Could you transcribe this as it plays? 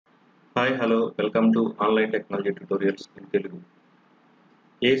Hi, hello, welcome to online technology tutorials in Telugu.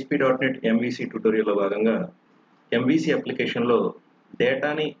 ASP.NET MVC tutorial లో భాగంగా MVC అప్లికేషన్లో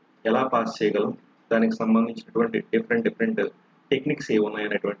డేటాని ఎలా పాస్ చేయగలం, దానికి సంబంధించినటువంటి డిఫరెంట్ టెక్నిక్స్ ఏ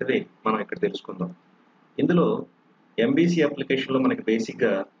ఉన్నాయనేటువంటిది మనం ఇక్కడ తెలుసుకుందాం. ఇందులో MVC అప్లికేషన్లో మనకి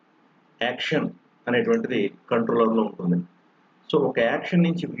బేసిక్గా యాక్షన్ అనేటువంటిది కంట్రోలర్లో ఉంటుంది. సో ఒక యాక్షన్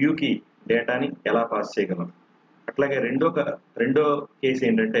నుంచి వ్యూకి డేటాని ఎలా పాస్ చేయగలం. అట్లాగే రెండో కేసు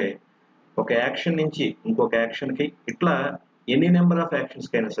ఏంటంటే ఒక యాక్షన్ నుంచి ఇంకొక యాక్షన్కి ఇట్లా ఎన్ని నెంబర్ ఆఫ్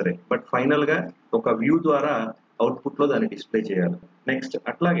యాక్షన్స్కి అయినా సరే బట్ ఫైనల్గా ఒక వ్యూ ద్వారా అవుట్పుట్లో దాన్ని డిస్ప్లే చేయాలి. నెక్స్ట్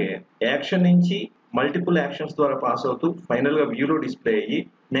అట్లాగే యాక్షన్ నుంచి మల్టిపుల్ యాక్షన్స్ ద్వారా పాస్ అవుతూ ఫైనల్గా వ్యూలో డిస్ప్లే అయ్యి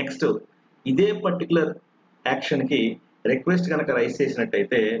నెక్స్ట్ ఇదే పర్టికులర్ యాక్షన్కి రిక్వెస్ట్ కనుక రైజ్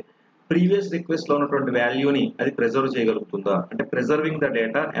చేసినట్టయితే ప్రీవియస్ రిక్వెస్ట్లో ఉన్నటువంటి వాల్యూని అది ప్రిజర్వ్ చేయగలుగుతుందా, అంటే preserving the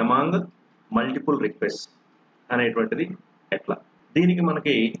data among multiple request అనేటువంటిది ఎట్లా. దీనికి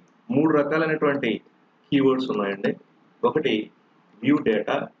మనకి 3 రకాలైనటువంటి కీవర్డ్స్ ఉన్నాయండి. ఒకటి వ్యూ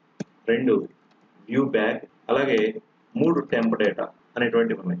డేటా, 2 వ్యూ బ్యాగ్, అలాగే 3 టెంప్ డేటా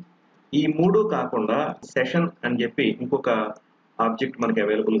అనేటువంటివి ఉన్నాయి. ఈ 3 కాకుండా సెషన్ అని చెప్పి ఇంకొక ఆబ్జెక్ట్ మనకి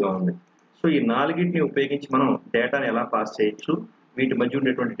అవైలబుల్గా ఉంది. సో ఈ 4ని ఉపయోగించి మనం డేటాని ఎలా పాస్ చేయొచ్చు, వీటి మధ్య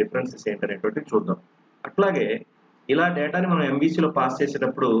ఉండేటువంటి డిఫరెన్సెస్ ఏంటనేటువంటివి చూద్దాం. అట్లాగే ఇలా డేటాని మనం MVCలో పాస్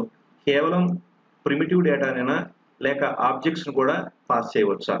చేసేటప్పుడు కేవలం ప్రిమిటివ్ డేటానైనా లేక ఆబ్జెక్ట్స్ను కూడా పాస్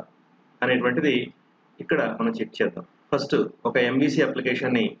చేయవచ్చా అనేటువంటిది ఇక్కడ మనం చెక్ చేద్దాం. ఫస్ట్ ఒక MVC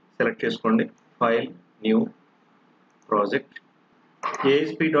అప్లికేషన్ని సెలెక్ట్ చేసుకోండి. File, new, project,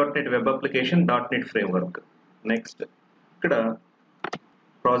 ASP.NET web application .NET framework. Next ఇక్కడ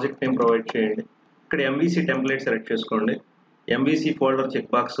ప్రాజెక్ట్ నేమ్ ప్రొవైడ్ చేయండి. ఇక్కడ MVC టెంప్లెట్ సెలెక్ట్ చేసుకోండి. MVC ఫోల్డర్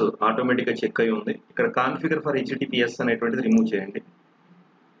చెక్ బాక్స్ ఆటోమేటిక్గా చెక్ అయి ఉంది. ఇక్కడ కాన్ఫిగర్ ఫర్ HTTPS అనేటువంటిది రిమూవ్ చేయండి.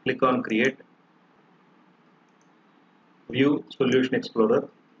 Click on create. View solution explorer.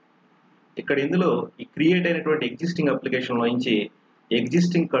 ఇక్కడ ఇందులో ఈ క్రియేట్ అయినటువంటి ఎగ్జిస్టింగ్ అప్లికేషన్లో నుంచి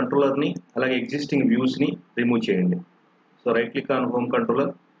ఎగ్జిస్టింగ్ కంట్రోలర్ని అలాగే ఎగ్జిస్టింగ్ వ్యూస్ని రిమూవ్ చేయండి. So right click on home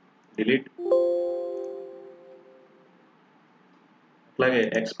controller, delete. అట్లాగే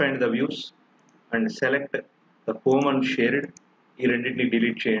expand the views and select the home and shared, ఈ రెండింటిని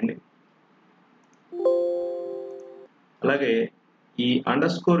డిలీట్ చేయండి. అలాగే ఈ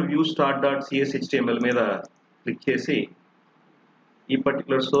 _view_start.cshtml మీద క్లిక్ చేసి ఈ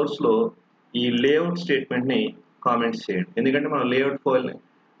పర్టికులర్ సోర్స్లో ఈ లేఅవుట్ స్టేట్మెంట్ని కామెంట్స్ చేయండి. ఎందుకంటే మనం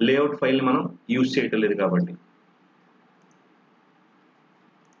లేఅవుట్ ఫైల్ని మనం యూజ్ చేయటం లేదు కాబట్టి.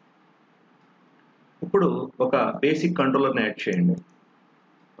 ఇప్పుడు ఒక బేసిక్ కంట్రోలర్ని యాడ్ చేయండి.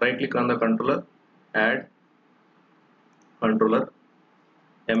 Right click on the controller, add controller,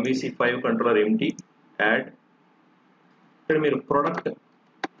 MVC5 controller empty, add. ఇక్కడ మీరు ప్రొడక్ట్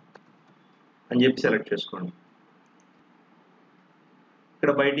అని చెప్పి సెలెక్ట్ చేసుకోండి.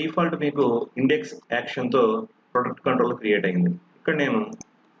 ఇక్కడ బై డిఫాల్ట్ మీకు ఇండెక్స్ యాక్షన్తో ప్రొడక్ట్ కంట్రోల్ క్రియేట్ అయింది. ఇక్కడ నేను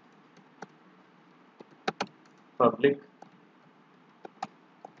పబ్లిక్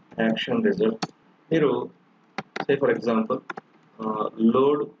యాక్షన్ రిజల్ట్, మీరు say for example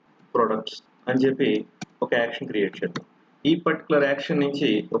load products అని చెప్పి ఒక యాక్షన్ క్రియేట్ చేద్దాం. ఈ పర్టికులర్ యాక్షన్ నుంచి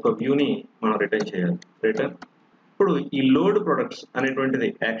ఒక వ్యూని మనం రిటర్న్ చేయాలి. రిటర్న్. ఇప్పుడు ఈ లోడ్ ప్రొడక్ట్స్ అనేటువంటిది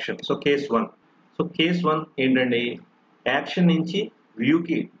action. So case 1. So case 1 ఏంటండి, యాక్షన్ నుంచి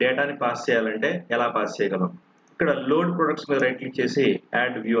వ్యూకి డేటాని పాస్ చేయాలంటే ఎలా పాస్ చేయగలం. ఇక్కడ లోడ్ ప్రొడక్ట్స్ మీద రైట్ క్లిక్ చేసి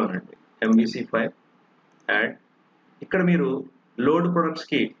యాడ్ వ్యూ అనండి. MVC5 add. ఇక్కడ మీరు లోడ్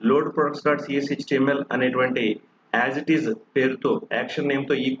ప్రొడక్ట్స్కి లోడ్ products.cshtml అనేటువంటి యాజ్ ఇట్ ఈజ్ పేరుతో యాక్షన్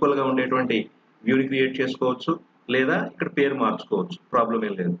నేమ్తో ఈక్వల్గా ఉండేటువంటి వ్యూని క్రియేట్ చేసుకోవచ్చు, లేదా ఇక్కడ పేరు మార్చుకోవచ్చు, ప్రాబ్లం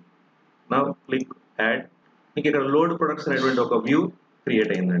ఏం లేదు. నా క్లిక్ యాడ్. మీకు ఇక్కడ లోడ్ ప్రొడక్ట్స్ అనేటువంటి ఒక వ్యూ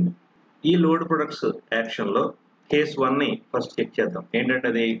క్రియేట్ అయిందండి. ఈ లోడ్ ప్రొడక్ట్స్ యాక్షన్లో కేస్ 1ని ఫస్ట్ చెక్ చేద్దాం. ఏంటంటే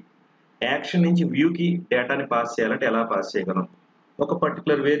అది యాక్షన్ నుంచి వ్యూకి డేటాని పాస్ చేయాలంటే ఎలా పాస్ చేయగలం. ఒక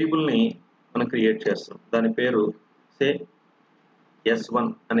పర్టికులర్ వేరియబుల్ని మనం క్రియేట్ చేస్తాం. దాని పేరు సే S1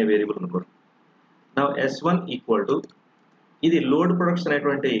 అనే వేరియబుల్ అనుకోండి. నా S1 ఈక్వల్ టు, ఇది లోడ్ ప్రొడక్ట్స్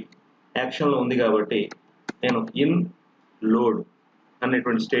అనేటువంటి యాక్షన్లో ఉంది కాబట్టి నేను ఇన్ లోడ్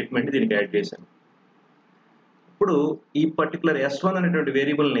అనేటువంటి స్టేట్మెంట్ దీనికి యాడ్ చేశాను. ఇప్పుడు ఈ పర్టికులర్ S1 అనేటువంటి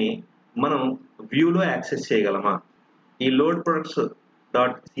వేరియబుల్ని మనం వ్యూలో యాక్సెస్ చేయగలమా. ఈ లోడ్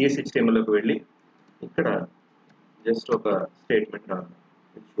products.cshtmlలోకి వెళ్ళి ఇక్కడ జస్ట్ ఒక స్టేట్మెంట్ రాదు.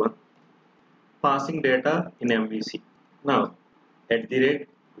 H1 passing data in MVC. నా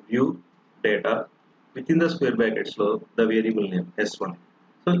 @ViewData with in the square బ్రాకెట్స్లో the variable name S1.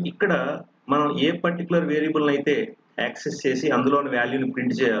 So ఇక్కడ మనం ఏ పర్టికులర్ వేరియబుల్ని అయితే యాక్సెస్ చేసి అందులోని వాల్యూని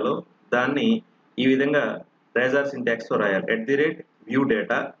ప్రింట్ చేయాలో దాన్ని ఈ విధంగా రేజర్ సింటాక్స్తో రాయాలి.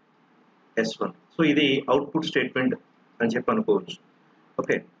 @ViewData S1. సో ఇది అవుట్పుట్ స్టేట్మెంట్ అని చెప్పి అనుకోవచ్చు.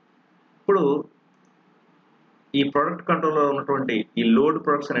 ఓకే. ఇప్పుడు ఈ ప్రొడక్ట్ కంట్రోల్లో ఉన్నటువంటి ఈ లోడ్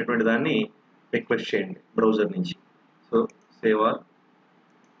ప్రొడక్ట్స్ అనేటువంటి దాన్ని రిక్వెస్ట్ చేయండి బ్రౌజర్ నుంచి. So save are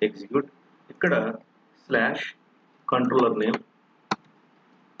execute. ఇక్కడ slash controller name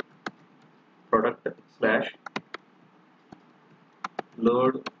product slash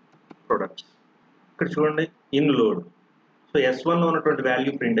load products. ఇక్కడ చూడండి ఇన్ లోడ్. సో S1లో ఉన్నటువంటి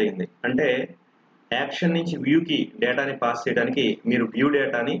వాల్యూ ప్రింట్ అయింది. అంటే యాక్షన్ నుంచి వ్యూకి డేటాని పాస్ చేయడానికి మీరు వ్యూ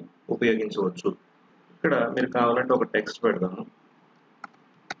డేటాని ఉపయోగించవచ్చు. ఇక్కడ మీరు కావాలంటే ఒక టెక్స్ట్ పెడదాము,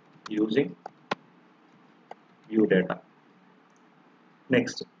 యూజింగ్ వ్యూ డేటా.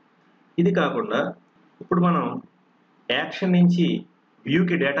 నెక్స్ట్, ఇది కాకుండా ఇప్పుడు మనం యాక్షన్ నుంచి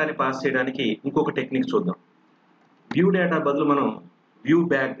వ్యూకి డేటాని పాస్ చేయడానికి ఇంకొక టెక్నిక్ చూద్దాం. వ్యూ డేటా బదులు మనం వ్యూ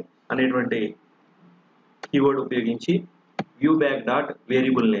బ్యాగ్ అనేటువంటి కీవర్డ్ ఉపయోగించి ViewBag dot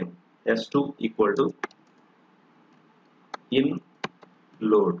variable name S2 equal to in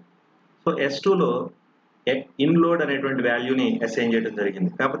load. So S2లో in load అనేటువంటి వాల్యూని అసైన్ చేయడం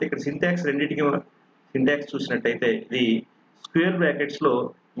జరిగింది. కాకపోతే ఇక్కడ సింటాక్స్ రెండింటికి సింటాక్స్ చూసినట్టయితే ఇది స్క్వేర్ బ్రాకెట్స్లో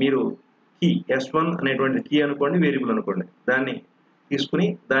మీరు కీ S1 అనేటువంటి కీ అనుకోండి, వేరియబుల్ అనుకోండి, దాన్ని తీసుకుని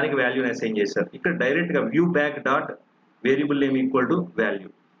దానికి వాల్యూని అసైన్ చేశారు. ఇక్కడ డైరెక్ట్గా ViewBag dot variable name equal to value.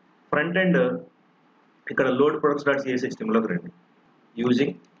 Front end ఇక్కడ లోడ్ ప్రొడక్ట్స్ డాట్ CSHTMLలోకి రండి.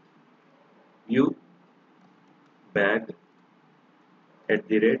 Using ViewBag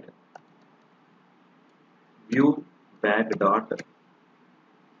 @ViewBag dot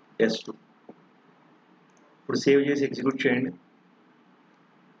S2. ఇప్పుడు సేవ్ చేసి ఎగ్జిక్యూట్ చేయండి.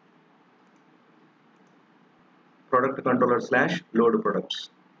 Product controller slash load products.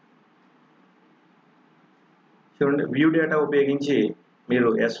 చూడండి, వ్యూ డేటా ఉపయోగించి మీరు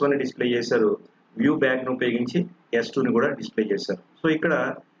S1ని డిస్ప్లే చేశారు, ViewBagను ఉపయోగించి S2ని కూడా డిస్ప్లే చేశారు. సో ఇక్కడ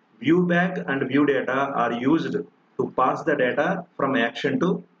ViewBag and view data are used to pass the data from action to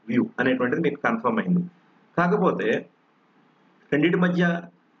view అనేటువంటిది మీకు కన్ఫర్మ్ అయింది. కాకపోతే రెండింటి మధ్య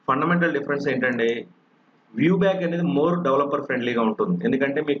ఫండమెంటల్ డిఫరెన్స్ ఏంటంటే ViewBag అనేది మోర్ డెవలపర్ ఫ్రెండ్లీగా ఉంటుంది.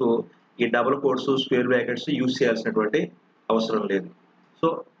 ఎందుకంటే మీకు ఈ double quotes, square brackets use చేయాల్సినటువంటి అవసరం లేదు. సో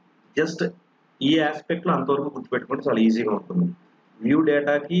జస్ట్ ఈ ఆస్పెక్ట్లో అంతవరకు గుర్తుపెట్టుకుంటే చాలా ఈజీగా ఉంటుంది. వ్యూ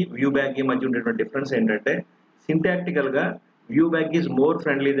డేటాకి ViewBagకి మధ్య ఉండేటువంటి డిఫరెన్స్ ఏంటంటే సింటాక్టికల్గా ViewBag is more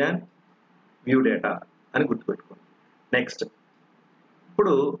friendly than view data అని గుర్తుపెట్టుకోండి. నెక్స్ట్,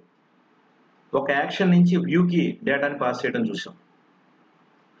 ఇప్పుడు ఒక యాక్షన్ నుంచి వ్యూకి డేటాని పాస్ చేయడం చూసాం.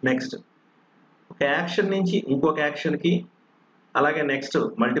 నెక్స్ట్, ఒక యాక్షన్ నుంచి ఇంకొక యాక్షన్కి, అలాగే నెక్స్ట్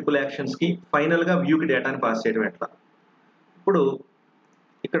మల్టిపుల్ యాక్షన్స్కి, ఫైనల్గా వ్యూకి డేటాని పాస్ చేయడం ఎట్లా. ఇప్పుడు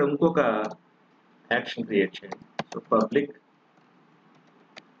ఇక్కడ ఇంకొక యాక్షన్ క్రియేట్ చేయండి. So public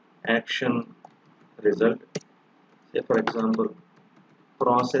action result, for example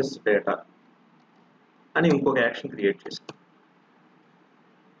process data అని ఇంకొక యాక్షన్ క్రియేట్ చేసాం.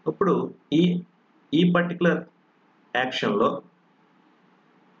 ఇప్పుడు ఈ పర్టికులర్ యాక్షన్లో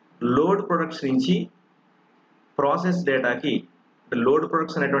లోడ్ ప్రొడక్ట్స్ నుంచి ప్రాసెస్ డేటాకి, లోడ్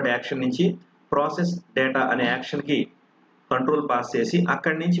ప్రొడక్ట్స్ అనేటువంటి యాక్షన్ నుంచి ప్రాసెస్ డేటా అనే యాక్షన్కి కంట్రోల్ పాస్ చేసి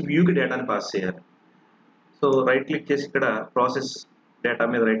అక్కడి నుంచి వ్యూకి డేటాని పాస్ చేయాలి. సో రైట్ క్లిక్ చేసి ఇక్కడ ప్రాసెస్ డేటా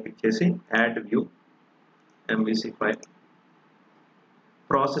మీద రైట్ క్లిక్ చేసి add view MVC file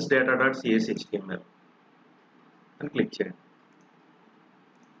process data dot CSHTML అని క్లిక్ చేయండి.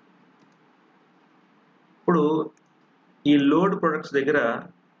 ఇప్పుడు ఈ లోడ్ ప్రొడక్ట్స్ దగ్గర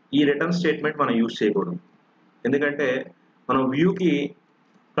ఈ రిటర్న్ స్టేట్మెంట్ మనం యూజ్ చేయకూడదు. ఎందుకంటే మనం వ్యూకి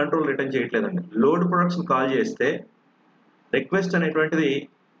కంట్రోల్ రిటర్న్ చేయట్లేదండి. లోడ్ ప్రొడక్ట్స్ని కాల్ చేస్తే రిక్వెస్ట్ అనేటువంటిది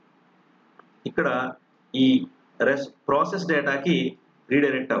ఇక్కడ ఈ ప్రాసెస్ డేటాకి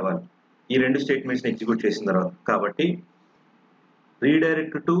రీడైరెక్ట్ అవ్వాలి ఈ రెండు స్టేట్మెంట్స్ని ఎగ్జిక్యూట్ చేసిన తర్వాత. కాబట్టి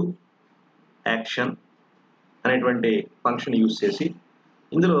రీడైరెక్ట్ టు యాక్షన్ అనేటువంటి ఫంక్షన్ యూజ్ చేసి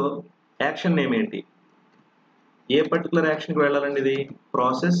ఇందులో యాక్షన్ నేమ్ ఏంటి, ఏ పర్టికులర్ యాక్షన్కి వెళ్ళాలండి, ఇది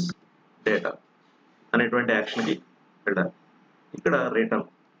ప్రాసెస్ డేటా అనేటువంటి యాక్షన్కి వెళ్ళాలి. ఇక్కడ return,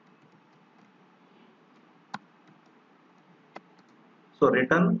 so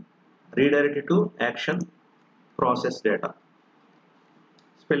return redirect to action process data.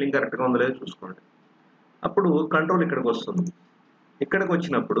 Spelling కరెక్ట్గా ఉందో లేదో చూసుకోండి. అప్పుడు కంట్రోల్ ఇక్కడికి వస్తుంది. ఇక్కడికి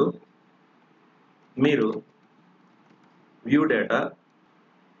వచ్చినప్పుడు మీరు view data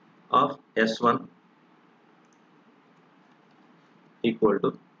of S1 equal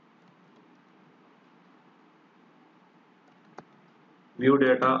to view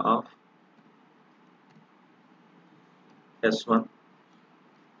data of S1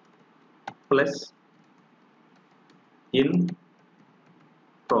 plus in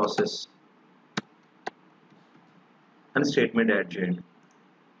process అని స్టేట్మెంట్ యాడ్ చేయండి.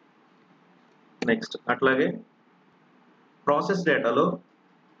 నెక్స్ట్, అట్లాగే ప్రాసెస్ డేటాలో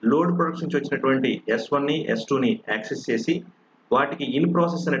లోడ్ ప్రొడక్ట్స్ నుంచి వచ్చినటువంటి S1ని S2ని యాక్సెస్ చేసి వాటికి ఇన్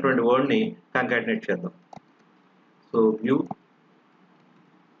ప్రాసెస్ అనేటువంటి వర్డ్ని కంకాటినేట్ చేద్దాం. So view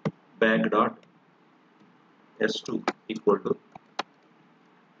bag dot S2 equal to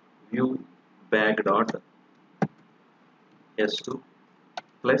view bag dot S2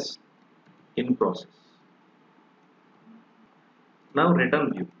 plus in process. Now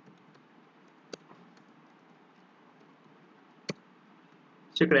return view.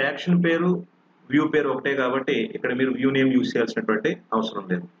 So ఇక్కడ యాక్షన్ పేరు వ్యూ పేరు ఒకటే కాబట్టి ఇక్కడ మీరు వ్యూ నేమ్ యూజ్ చేయాల్సినటువంటి అవసరం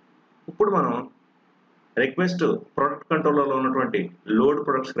లేదు. ఇప్పుడు మనం రిక్వెస్ట్ ప్రొడక్ట్ కంట్రోలర్లో ఉన్నటువంటి లోడ్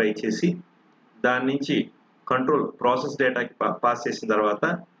ప్రొడక్ట్స్ ట్రై చేసి దాని నుంచి కంట్రోల్ ప్రాసెస్ డేటాకి పాస్ చేసిన తర్వాత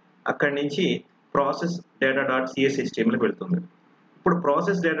అక్కడి నుంచి ప్రాసెస్ డేటా డాట్ CSHTMLకి వెళ్తుంది. ఇప్పుడు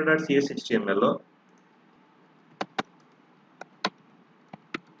process data dot CSHTMLలో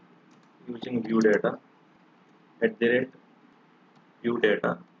using ViewData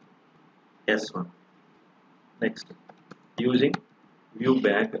ViewData S1. Next, using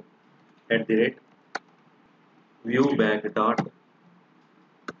ViewBag ViewBag dot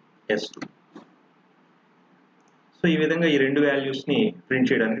S2. So ఈ విధంగా ఈ రెండు వాల్యూస్ని ప్రింట్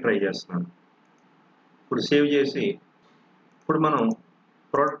చేయడానికి ట్రై చేస్తున్నాను. ఇప్పుడు సేవ్ చేసి ఇప్పుడు మనం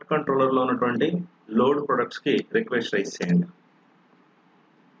ప్రొడక్ట్ కంట్రోలర్లో ఉన్నటువంటి లోడ్ ప్రొడక్ట్స్కి రిక్వెస్ట్ రైజ్ చేయండి.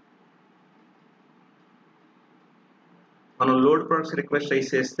 మనం లోడ్ ప్రొడక్ట్స్ రిక్వెస్ట్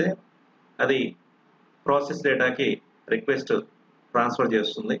రైజ్ చేస్తే అది ప్రాసెస్ డేటాకి రిక్వెస్ట్ ట్రాన్స్ఫర్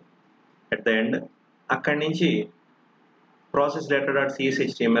చేస్తుంది. అట్ ద ఎండ్ అక్కడి నుంచి ప్రాసెస్ డేటా డాట్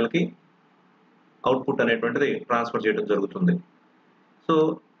CSHTMLకి అవుట్పుట్ అనేటువంటిది ట్రాన్స్ఫర్ చేయడం జరుగుతుంది. సో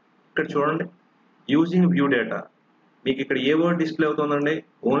ఇక్కడ చూడండి, యూజింగ్ వ్యూ డేటా మీకు ఇక్కడ ఏ వర్డ్ డిస్ప్లే అవుతుందండి?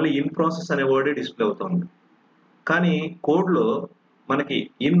 ఓన్లీ ఇన్ ప్రాసెస్ అనే వర్డే డిస్ప్లే అవుతుంది. కానీ కోడ్లో మనకి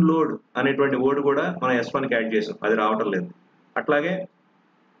ఇన్ లోడ్ అనేటువంటి వర్డ్ కూడా మనం S1కి యాడ్ చేసాం, అది రావటం లేదు. అట్లాగే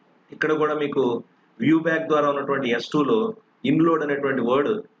ఇక్కడ కూడా మీకు వ్యూ బ్యాగ్ ద్వారా ఉన్నటువంటి S2లో ఇన్ లోడ్ అనేటువంటి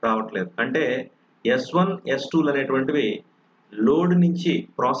వర్డ్ రావట్లేదు. అంటే S1 S2 అనేటువంటివి లోడ్ నుంచి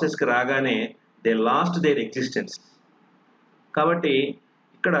ప్రాసెస్కి రాగానే దే లాస్ట్ దేర్ ఎగ్జిస్టెన్స్. కాబట్టి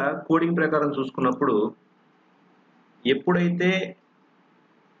ఇక్కడ కోడింగ్ ప్రకారం చూసుకున్నప్పుడు ఎప్పుడైతే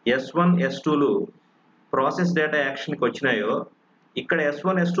S1 S2లు ప్రాసెస్ డేటా యాక్షన్కి వచ్చినాయో ఇక్కడ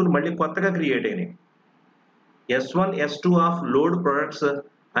S1 S2లు మళ్ళీ కొత్తగా క్రియేట్ అయినాయి. S1 S2 of load products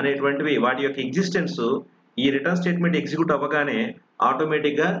అనేటువంటివి వాటి యొక్క ఎగ్జిస్టెన్స్ ఈ రిటర్న్ స్టేట్మెంట్ ఎగ్జిక్యూట్ అవ్వగానే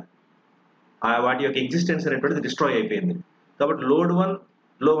ఆటోమేటిక్గా వాటి యొక్క ఎగ్జిస్టెన్స్ అనేటువంటిది డిస్ట్రాయ్ అయిపోయింది. కాబట్టి లోడ్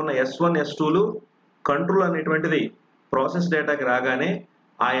 1లో ఉన్న S1 S2లు కంట్రోల్ అనేటువంటిది ప్రాసెస్ డేటాకి రాగానే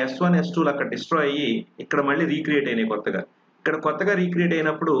ఆ S1 S2లు అక్కడ డిస్ట్రాయ్ అయ్యి ఇక్కడ మళ్ళీ రీక్రియేట్ అయినాయి కొత్తగా. ఇక్కడ కొత్తగా రీక్రియేట్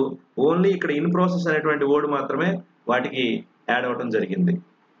అయినప్పుడు ఓన్లీ ఇక్కడ ఇన్ ప్రాసెస్ అనేటువంటి వర్డ్ మాత్రమే వాటికి యాడ్ అవ్వడం జరిగింది.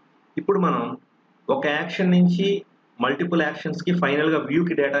 ఇప్పుడు మనం ఒక యాక్షన్ నుంచి మల్టిపుల్ యాక్షన్స్కి ఫైనల్గా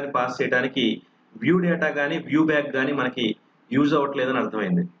వ్యూకి డేటాని పాస్ చేయడానికి వ్యూ డేటా కానీ వ్యూ బ్యాగ్ కానీ మనకి యూజ్ అవ్వట్లేదని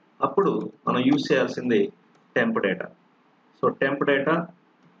అర్థమైంది. అప్పుడు మనం యూజ్ చేయాల్సింది TempData. So TempData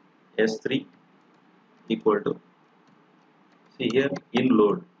S3 equal to hear in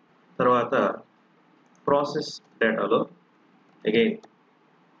load, తర్వాత ప్రాసెస్ డేటాలో again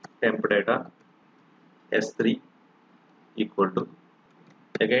TempData S3 equal to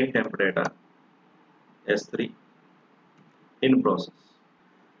again TempData S3 in process.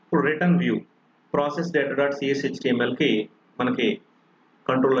 ఇప్పుడు return view process data dot CSHTMLకి మనకి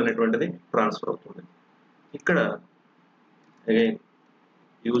కంట్రోల్ అనేటువంటిది ట్రాన్స్ఫర్ అవుతుంది. ఇక్కడ again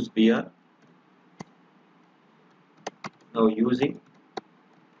use BR, now using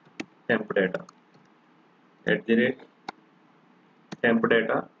TempData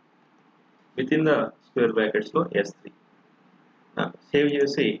TempData with in the square బ్రాకెట్స్లో S3 save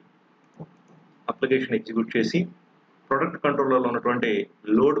చేసి application execute చేసి product కంట్రోలర్లో ఉన్నటువంటి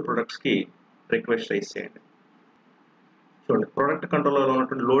load ప్రొడక్ట్స్కి request rise చేయండి. చూడండి, ప్రొడక్ట్ కంట్రోలర్లో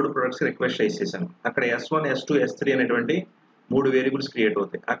ఉన్నటువంటి లోడ్ ప్రొడక్ట్స్కి రిక్వెస్ట్ రైజ్ చేశాను. అక్కడ S1 S2 S3 అనేటువంటి 3 వేరియబుల్స్ క్రియేట్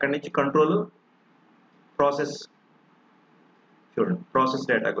అవుతాయి. అక్కడి నుంచి కంట్రోల్ ప్రాసెస్ చూడండి ప్రాసెస్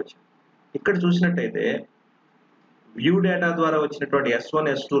డేటాకి వచ్చింది. ఇక్కడ చూసినట్టయితే వ్యూ డేటా ద్వారా వచ్చినటువంటి S1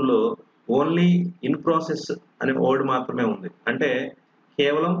 S2లో ఓన్లీ ఇన్ ప్రాసెస్ అనే వర్డ్ మాత్రమే ఉంది. అంటే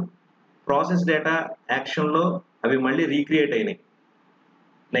కేవలం ప్రాసెస్ డేటా యాక్షన్లో అవి మళ్ళీ రీక్రియేట్ అయినాయి.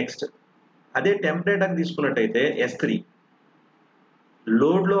 నెక్స్ట్ అదే TempDataకి తీసుకున్నట్టయితే S3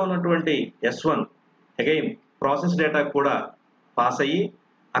 లోడ్లో ఉన్నటువంటి S1 అగైన్ ప్రాసెస్ డేటా కూడా పాస్ అయ్యి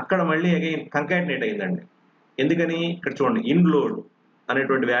అక్కడ మళ్ళీ అగైన్ కంకాటినేట్ అయిందండి. ఎందుకని ఇక్కడ చూడండి ఇన్ లోడ్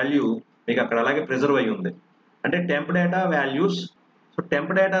అనేటువంటి వాల్యూ మీకు అక్కడ అలాగే ప్రిజర్వ్ అయి ఉంది. అంటే TempData వాల్యూస్, సో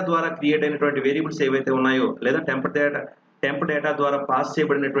TempData ద్వారా క్రియేట్ అయినటువంటి వేరియబుల్స్ ఏవైతే ఉన్నాయో లేదా TempData ద్వారా పాస్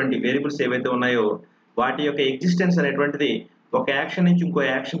చేయబడినటువంటి వేరియబుల్స్ ఏవైతే ఉన్నాయో వాటి యొక్క ఎగ్జిస్టెన్స్ అనేటువంటిది ఒక యాక్షన్ నుంచి ఇంకో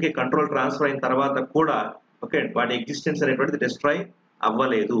యాక్షన్కి కంట్రోల్ ట్రాన్స్ఫర్ అయిన తర్వాత కూడా ఓకే వాటి ఎగ్జిస్టెన్స్ అనేటువంటిది డిస్ట్రాయ్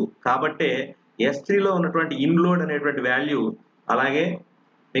అవ్వలేదు. కాబట్టే S3లో ఉన్నటువంటి ఇన్లోడ్ అనేటువంటి వాల్యూ అలాగే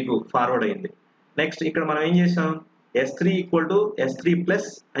మీకు ఫార్వర్డ్ అయింది. నెక్స్ట్ ఇక్కడ మనం ఏం చేసాం, S3 = S3+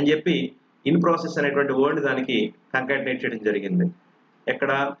 అని చెప్పి ఇన్ ప్రాసెస్ అనేటువంటి వర్డ్ దానికి కంకాటినేట్ చేయడం జరిగింది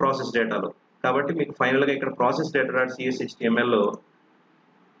ఎక్కడ ప్రాసెస్ డేటాలో. కాబట్టి మీకు ఫైనల్గా ఇక్కడ ప్రాసెస్ డేటా.cshtmlలో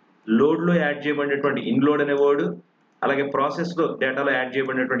లోడ్లో యాడ్ చేయబడినటువంటి ఇన్లోడ్ అనే వర్డ్ అలాగే ప్రాసెస్లో డేటాలో యాడ్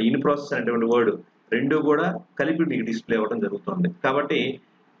చేయబడినటువంటి ఇన్ ప్రాసెస్ అనేటువంటి వర్డ్ రెండు కూడా కలిపి మీకు డిస్ప్లే అవ్వడం జరుగుతుంది. కాబట్టి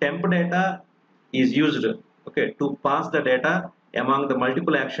TempData is used okay to pass the data among the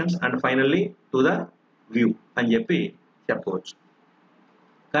multiple actions and finally to the view అని చెప్పి చెప్పవచ్చు.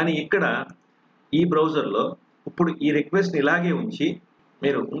 కానీ ఇక్కడ ఈ బ్రౌజర్లో ఇప్పుడు ఈ రిక్వెస్ట్ని ఇలాగే ఉంచి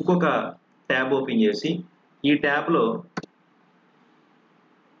మీరు ఇంకొక ట్యాబ్ ఓపెన్ చేసి ఈ ట్యాబ్లో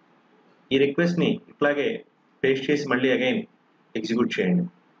ఈ రిక్వెస్ట్ని ఇట్లాగే పేస్ట్ చేసి మళ్ళీ అగైన్ ఎగ్జిక్యూట్ చేయండి.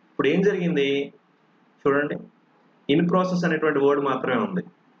 ఇప్పుడు ఏం జరిగింది చూడండి, ఇన్ ప్రాసెస్ అనేటువంటి వర్డ్ మాత్రమే ఉంది.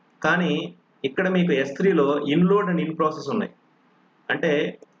 కానీ ఇక్కడ మీకు S3లో ఇన్లోడ్ అండ్ ఇన్ ప్రాసెస్ ఉన్నాయి. అంటే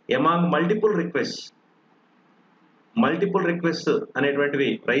అమాంగ్ మల్టిపుల్ రిక్వెస్ట్ అనేటువంటివి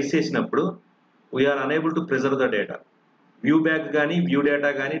రైజ్ చేసినప్పుడు we are unable to preserve the data. ViewBag కానీ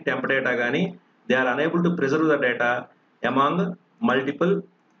ViewData కానీ TempData కానీ they are unable to preserve the data among multiple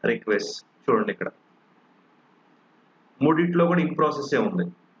request. చూడండి ఇక్కడ మూడిట్లో కూడా ఇన్ ప్రాసెస్ ఉంది.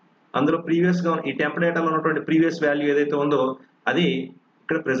 అందులో ప్రీవియస్గా ఈ TempDataలో ఉన్నటువంటి ప్రీవియస్ వాల్యూ ఏదైతే ఉందో అది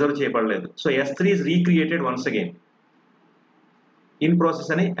ఇక్కడ ప్రిజర్వ్ చేయబడలేదు. So S3 is recreated once again, in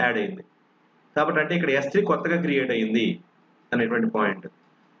process అని యాడ్ అయింది. కాబట్టి అంటే ఇక్కడ S3 కొత్తగా క్రియేట్ అయ్యింది అనేటువంటి పాయింట్.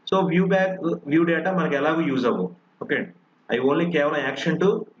 సో ViewData మనకి ఎలాగో యూజ్ అవ్వవు ఓకే, అవి ఓన్లీ కేవలం యాక్షన్ టు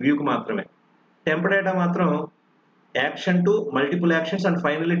వ్యూకి మాత్రమే. TempData మాత్రం action to multiple actions and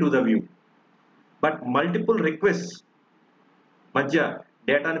finally to the view. But multiple request మధ్య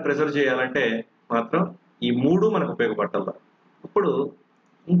డేటాని ప్రిజర్వ్ చేయాలంటే మాత్రం ఈ మూడు మనకు ఉపయోగపడాలి. ఇప్పుడు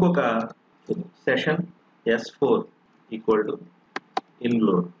ఇంకొక సెషన్ S4 =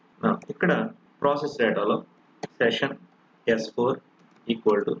 ఇన్లోడ్. ఇక్కడ ప్రాసెస్ డేటాలో session S4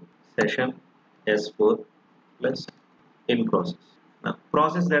 = session S4 plus in process.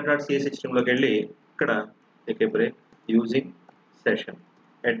 Process డేటా.cshtmlలోకి వెళ్ళి ఇక్కడ take a break using session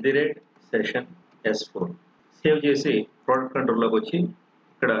 @session S4 save చేసి ప్రోడక్ట్ కంట్రోల్లోకి వచ్చి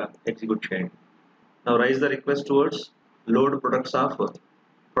ఇక్కడ ఎగ్జిక్యూట్ చేయండి. Now rise the request towards load products of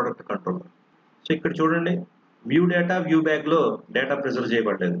product controller. So ఇక్కడ చూడండి ViewData ViewBagలో డేటా ప్రిజర్వ్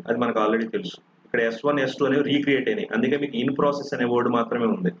చేయబడలేదు, అది మనకు ఆల్రెడీ తెలుసు. ఇక్కడ S1 S2 అనేవి రీక్రియేట్ అయినాయి, అందుకే మీకు ఇన్ ప్రాసెస్ అనే వర్డ్ మాత్రమే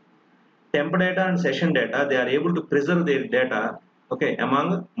ఉంది. TempData and Session data they are able to preserve their data okay among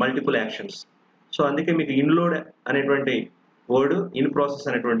multiple actions. So అందుకే మీకు ఇన్లోడ్ అనేటువంటి వర్డ్ ఇన్ ప్రాసెస్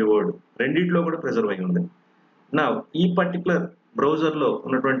అనేటువంటి వర్డ్ రెండిట్లో కూడా ప్రిజర్వ్ అయి ఉంది. నా ఈ పర్టికులర్ బ్రౌజర్లో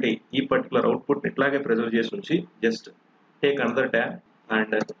ఉన్నటువంటి ఈ పర్టికులర్ అవుట్పుట్ని ఇట్లాగే ప్రిజర్వ్ చేసి ఉంచి just take another tab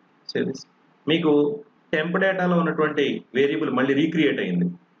and save this. మీకు TempDataలో ఉన్నటువంటి వేరియబుల్ మళ్ళీ రీక్రియేట్ అయింది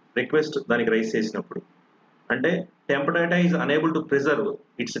రిక్వెస్ట్ దానికి రైజ్ చేసినప్పుడు. అంటే TempData is unable to preserve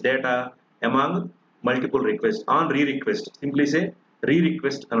it's data among multiple request on రీరిక్వెస్ట్. Simply say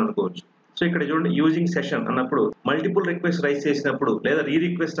రీరిక్వెస్ట్ అని అనుకోవచ్చు. సో ఇక్కడ చూడండి యూజింగ్ సెషన్ అన్నప్పుడు మల్టిపుల్ రిక్వెస్ట్ రైజ్ చేసినప్పుడు లేదా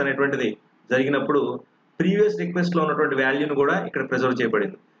రీరిక్వెస్ట్ అనేటువంటిది జరిగినప్పుడు ప్రీవియస్ రిక్వెస్ట్లో ఉన్నటువంటి వాల్యూను కూడా ఇక్కడ ప్రిజర్వ్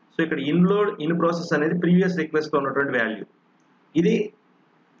చేయబడింది. సో ఇక్కడ ఇన్లోడ్ ఇన్ ప్రాసెస్ అనేది ప్రీవియస్ రిక్వెస్ట్లో ఉన్నటువంటి వాల్యూ, ఇది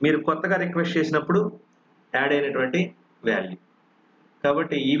మీరు కొత్తగా రిక్వెస్ట్ చేసినప్పుడు యాడ్ అయినటువంటి వాల్యూ.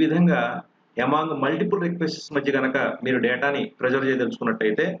 కాబట్టి ఈ విధంగా అమాంగ్ మల్టిపుల్ రిక్వెస్ట్స్ మధ్య కనుక మీరు డేటాని preserve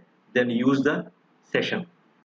చేయదలుచుకున్నట్టయితే then use the session.